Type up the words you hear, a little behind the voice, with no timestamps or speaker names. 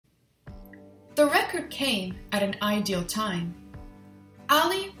The record came at an ideal time.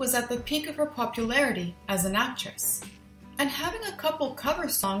 Aly was at the peak of her popularity as an actress, and having a couple cover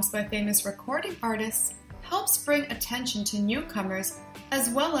songs by famous recording artists helps bring attention to newcomers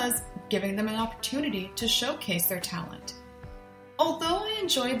as well as giving them an opportunity to showcase their talent. Although I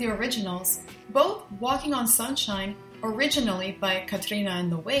enjoyed the originals, both Walking on Sunshine, originally by Katrina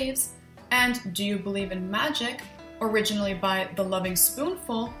and the Waves, and Do You Believe in Magic, originally by The Loving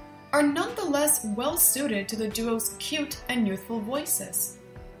Spoonful, are nonetheless well suited to the duo's cute and youthful voices.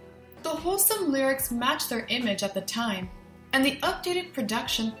 The wholesome lyrics match their image at the time, and the updated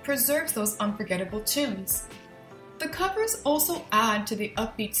production preserves those unforgettable tunes. The covers also add to the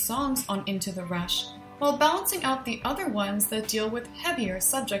upbeat songs on Into the Rush, while balancing out the other ones that deal with heavier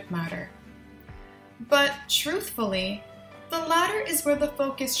subject matter. But truthfully, the latter is where the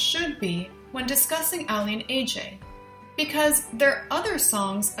focus should be when discussing Aly and AJ, because their other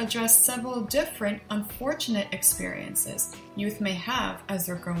songs address several different unfortunate experiences youth may have as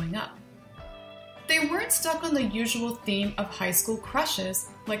they're growing up. They weren't stuck on the usual theme of high school crushes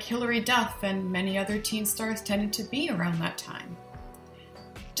like Hilary Duff and many other teen stars tended to be around that time.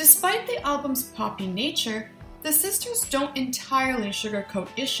 Despite the album's poppy nature, the sisters don't entirely sugarcoat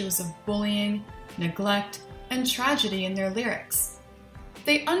issues of bullying, neglect, and tragedy in their lyrics.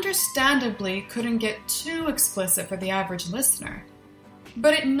 They understandably couldn't get too explicit for the average listener,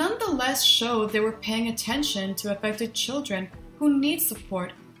 but it nonetheless showed they were paying attention to affected children who need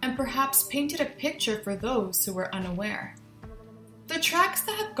support and perhaps painted a picture for those who were unaware. The tracks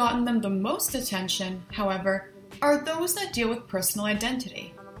that have gotten them the most attention, however, are those that deal with personal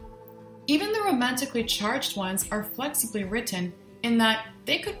identity. Even the romantically charged ones are flexibly written in that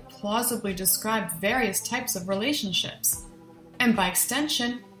they could plausibly describe various types of relationships, and by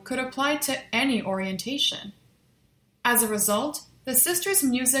extension could apply to any orientation. As a result, the sisters'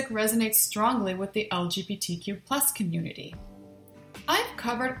 music resonates strongly with the LGBTQ+ community. I've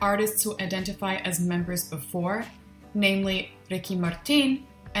covered artists who identify as members before, namely Ricky Martin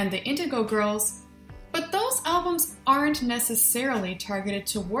and the Indigo Girls, but those albums aren't necessarily targeted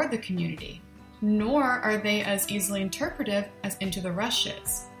toward the community, nor are they as easily interpretive as Into the Rush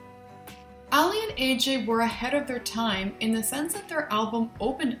is. Aly and AJ were ahead of their time in the sense that their album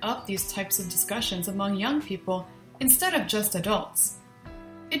opened up these types of discussions among young people instead of just adults.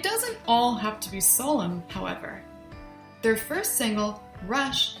 It doesn't all have to be solemn, however. Their first single,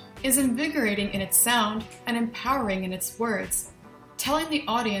 Rush, is invigorating in its sound and empowering in its words, telling the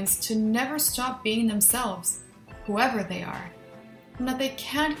audience to never stop being themselves, whoever they are, and that they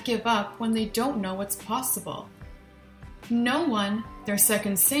can't give up when they don't know what's possible. No One, their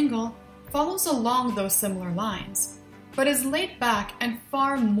second single, follows along those similar lines, but is laid back and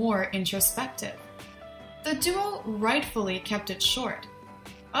far more introspective. The duo rightfully kept it short.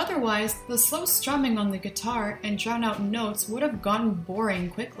 Otherwise, the slow strumming on the guitar and drown-out notes would have gotten boring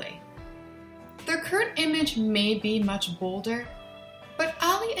quickly. Their current image may be much bolder, but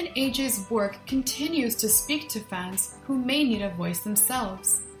Aly and AJ's work continues to speak to fans who may need a voice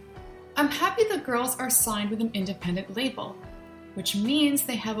themselves. I'm happy the girls are signed with an independent label, which means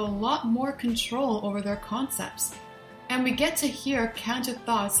they have a lot more control over their concepts, and we get to hear candid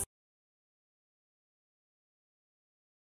thoughts